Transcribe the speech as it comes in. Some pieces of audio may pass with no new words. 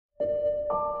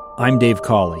I'm Dave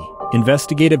Cawley,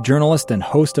 investigative journalist and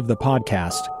host of the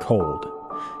podcast Cold.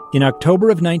 In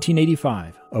October of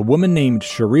 1985, a woman named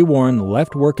Sheree Warren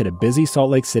left work at a busy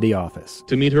Salt Lake City office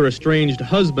to meet her estranged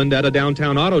husband at a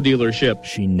downtown auto dealership.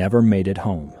 She never made it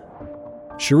home.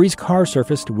 Sheree's car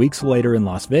surfaced weeks later in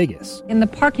Las Vegas. In the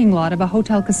parking lot of a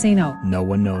hotel casino. No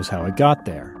one knows how it got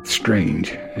there. Strange.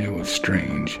 It was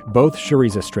strange. Both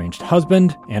Sheree's estranged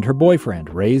husband and her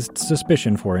boyfriend raised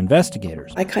suspicion for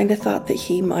investigators. I kind of thought that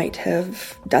he might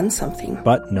have done something.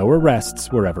 But no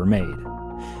arrests were ever made.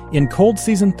 In Cold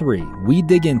Season 3, we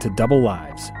dig into double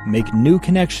lives, make new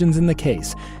connections in the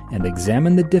case, and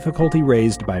examine the difficulty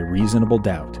raised by reasonable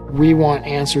doubt. We want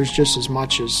answers just as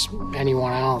much as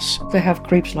anyone else. They have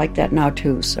creeps like that now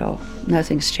too, so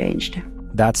nothing's changed.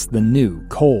 That's the new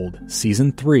Cold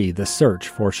Season 3, The Search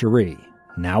for Sheree,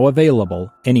 now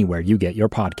available anywhere you get your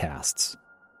podcasts.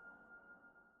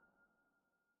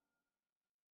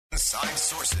 Inside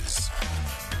Sources.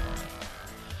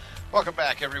 Welcome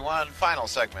back, everyone. Final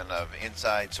segment of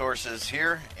Inside Sources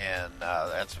here, and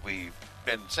as we've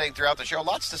been saying throughout the show,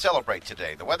 lots to celebrate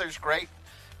today. The weather's great.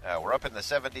 We're up in the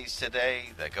 70s today.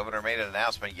 The governor made an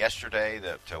announcement yesterday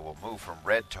that we'll move from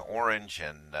red to orange,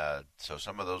 and so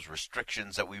some of those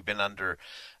restrictions that we've been under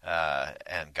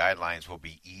and guidelines will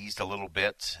be eased a little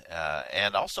bit,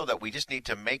 and also that we just need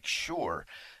to make sure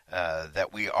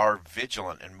that we are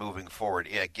vigilant in moving forward.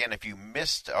 Again, if you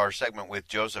missed our segment with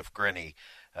Joseph Grinney,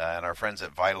 and our friends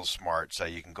at Vital Smart, so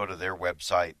you can go to their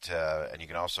website, and you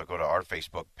can also go to our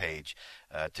Facebook page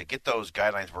to get those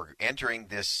guidelines. We're entering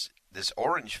this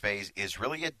orange phase is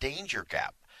really a danger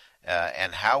gap.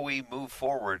 And how we move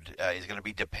forward is going to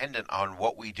be dependent on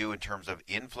what we do in terms of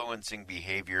influencing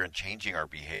behavior and changing our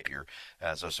behavior.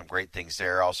 So some great things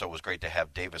there. Also, it was great to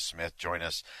have Davis Smith join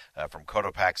us from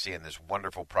Cotopaxi and this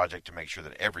wonderful project to make sure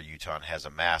that every Utahn has a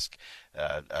mask.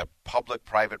 A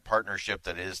public-private partnership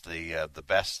that is the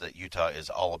best that Utah is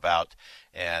all about.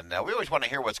 And we always want to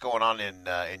hear what's going on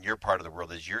in your part of the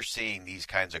world as you're seeing these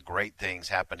kinds of great things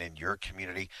happen in your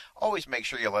community. Always make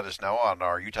sure you let us know on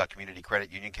our Utah Community Credit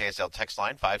Union KSL text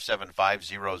line,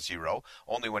 57500,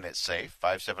 only when it's safe,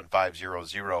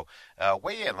 57500.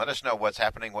 Weigh in. Let us know what's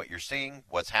happening, what you're seeing,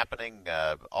 what's happening,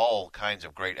 all kinds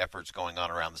of great efforts going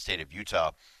on around the state of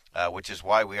Utah, which is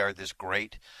why we are this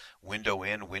great window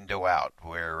in, window out,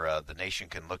 where the nation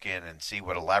can look in and see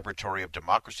what a laboratory of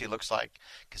democracy looks like,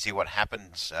 can see what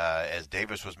happens, as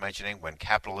Davis was mentioning, when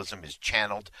capitalism is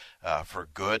channeled for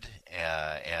good.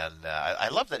 And I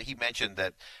love that he mentioned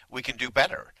that we can do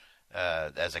better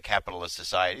as a capitalist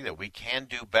society, that we can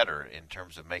do better in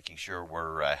terms of making sure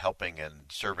we're helping and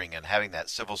serving and having that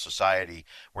civil society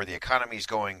where the economy is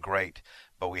going great,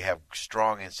 but we have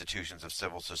strong institutions of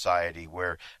civil society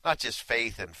where not just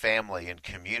faith and family and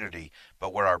community,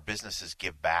 but where our businesses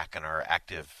give back and are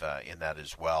active in that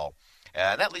as well.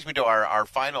 And that leads me to our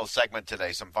final segment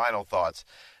today, some final thoughts.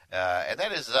 And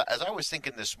that is, as I was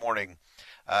thinking this morning,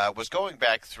 was going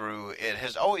back through, it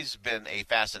has always been a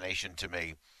fascination to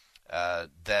me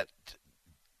that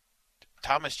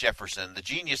Thomas Jefferson, the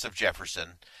genius of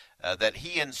Jefferson, that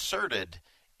he inserted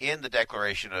in the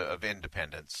Declaration of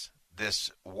Independence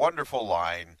this wonderful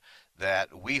line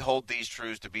that we hold these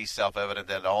truths to be self-evident,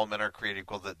 that all men are created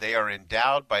equal, that they are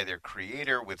endowed by their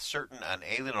Creator with certain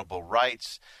unalienable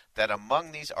rights, that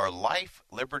among these are life,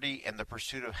 liberty, and the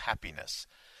pursuit of happiness.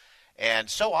 And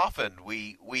so often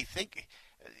we think,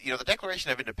 the Declaration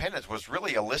of Independence was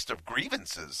really a list of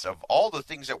grievances of all the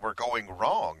things that were going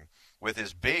wrong with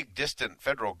his big, distant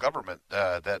federal government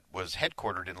that was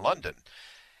headquartered in London.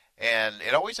 And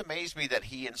it always amazed me that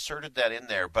he inserted that in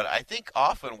there. But I think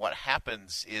often what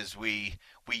happens is we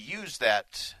use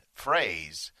that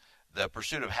phrase, the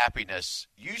pursuit of happiness,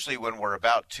 usually when we're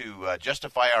about to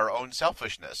justify our own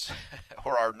selfishness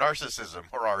or our narcissism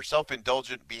or our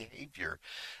self-indulgent behavior.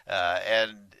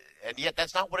 And yet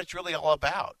that's not what it's really all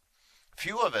about.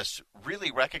 Few of us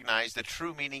really recognize the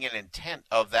true meaning and intent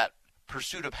of that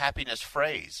pursuit of happiness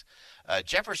phrase.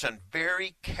 Jefferson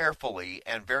very carefully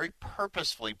and very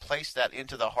purposefully placed that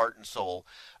into the heart and soul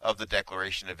of the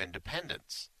Declaration of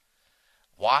Independence.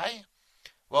 Why?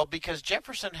 Well, because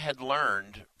Jefferson had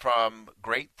learned from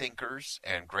great thinkers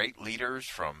and great leaders,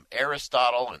 from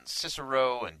Aristotle and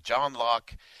Cicero and John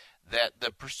Locke, that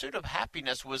the pursuit of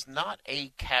happiness was not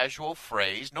a casual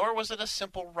phrase, nor was it a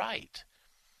simple right.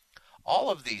 All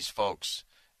of these folks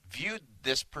viewed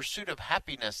this pursuit of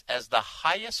happiness as the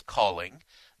highest calling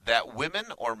that women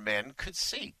or men could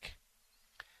seek.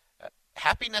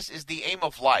 Happiness is the aim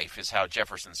of life, is how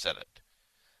Jefferson said it.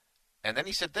 And then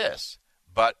he said this,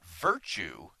 but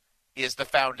virtue is the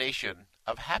foundation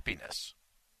of happiness.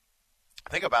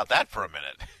 Think about that for a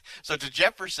minute. So to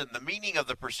Jefferson, the meaning of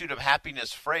the pursuit of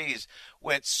happiness phrase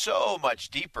went so much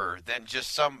deeper than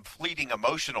just some fleeting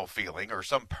emotional feeling or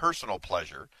some personal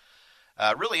pleasure.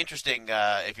 Really interesting,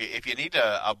 if you need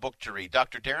a book to read,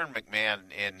 Dr. Darren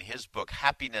McMahon, in his book,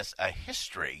 Happiness, A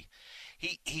History,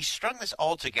 he strung this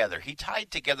all together. He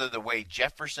tied together the way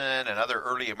Jefferson and other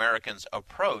early Americans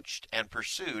approached and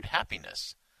pursued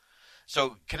happiness.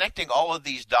 So connecting all of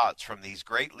these dots from these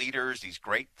great leaders, these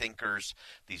great thinkers,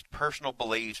 these personal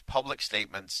beliefs, public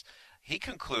statements, he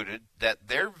concluded that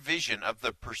their vision of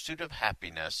the pursuit of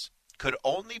happiness could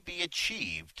only be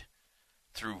achieved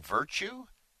through virtue,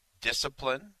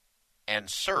 discipline, and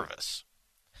service.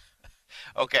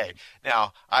 Okay,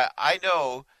 now I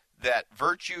know that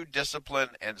virtue, discipline,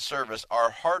 and service are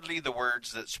hardly the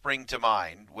words that spring to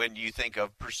mind when you think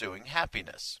of pursuing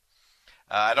happiness.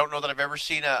 I don't know that I've ever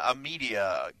seen a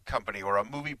media company or a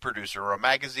movie producer or a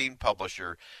magazine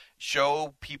publisher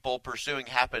show people pursuing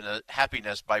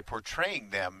happiness by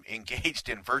portraying them engaged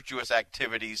in virtuous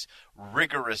activities,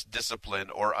 rigorous discipline,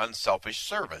 or unselfish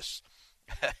service.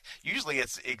 Usually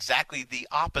it's exactly the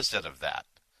opposite of that.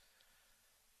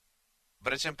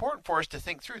 But it's important for us to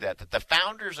think through that the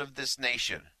founders of this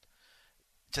nation,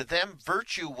 to them,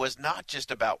 virtue was not just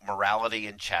about morality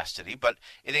and chastity, but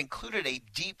it included a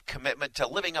deep commitment to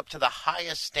living up to the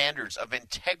highest standards of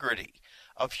integrity,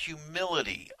 of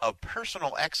humility, of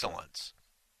personal excellence.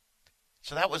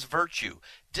 So that was virtue.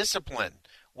 Discipline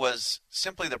was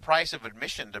simply the price of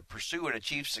admission to pursue and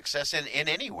achieve success in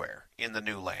anywhere in the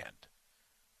new land.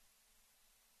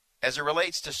 As it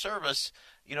relates to service,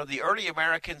 the early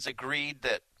Americans agreed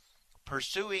that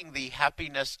pursuing the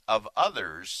happiness of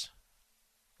others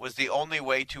was the only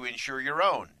way to ensure your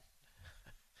own.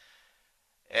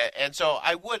 And so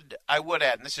I would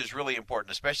add, and this is really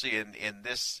important, especially in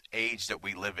this age that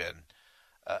we live in,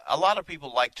 a lot of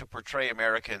people like to portray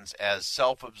Americans as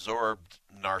self-absorbed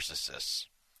narcissists.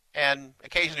 And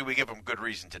occasionally we give them good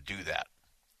reason to do that.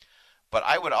 But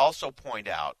I would also point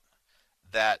out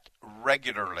that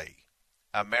regularly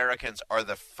Americans are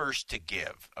the first to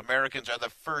give. Americans are the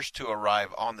first to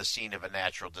arrive on the scene of a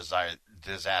natural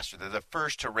disaster. They're the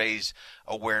first to raise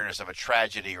awareness of a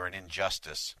tragedy or an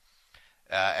injustice.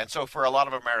 And so for a lot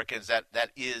of Americans,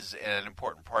 that is an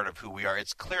important part of who we are.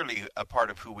 It's clearly a part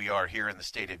of who we are here in the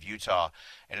state of Utah,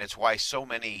 and it's why so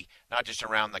many, not just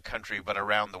around the country, but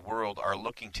around the world, are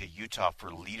looking to Utah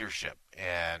for leadership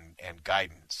and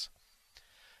guidance.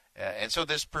 And so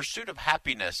this pursuit of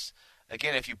happiness,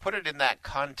 again, if you put it in that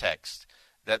context,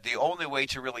 that the only way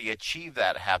to really achieve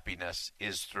that happiness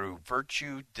is through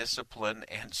virtue, discipline,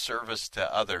 and service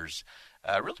to others,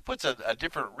 really puts a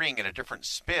different ring and a different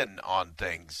spin on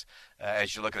things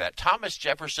as you look at that. Thomas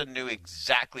Jefferson knew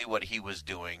exactly what he was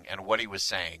doing and what he was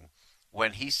saying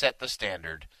when he set the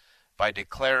standard by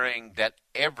declaring that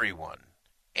everyone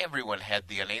had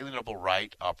the unalienable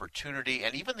right, opportunity,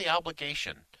 and even the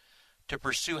obligation to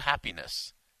pursue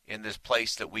happiness in this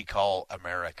place that we call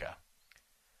America.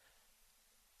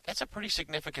 That's a pretty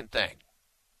significant thing.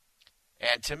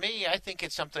 And to me, I think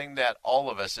it's something that all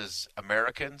of us as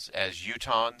Americans, as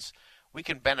Utahns, we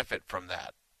can benefit from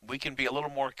that. We can be a little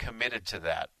more committed to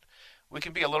that. We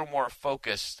can be a little more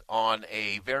focused on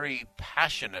a very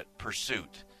passionate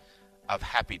pursuit of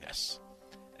happiness.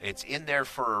 It's in there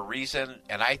for a reason,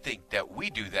 and I think that we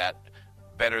do that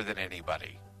better than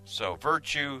anybody. So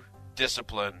virtue,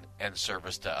 discipline, and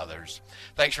service to others.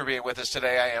 Thanks for being with us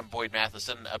today. I am Boyd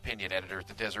Matheson, opinion editor at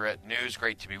the Deseret News.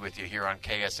 Great to be with you here on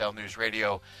KSL News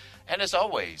Radio. And as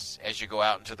always, as you go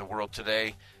out into the world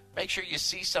today, make sure you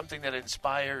see something that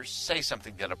inspires, say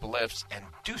something that uplifts, and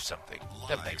do something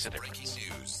that makes a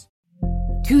difference.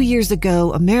 2 years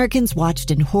ago, Americans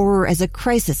watched in horror as a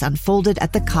crisis unfolded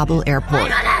at the Kabul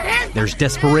airport. There's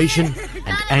desperation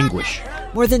and anguish.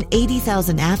 More than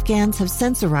 80,000 Afghans have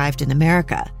since arrived in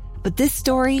America. But this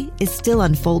story is still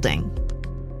unfolding.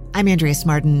 I'm Andrea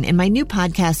Smartin. In my new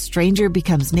podcast, Stranger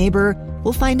Becomes Neighbor,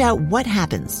 we'll find out what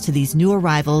happens to these new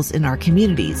arrivals in our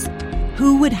communities.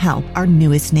 Who would help our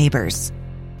newest neighbors?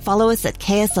 Follow us at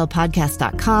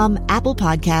kslpodcast.com, Apple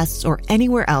Podcasts, or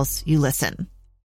anywhere else you listen.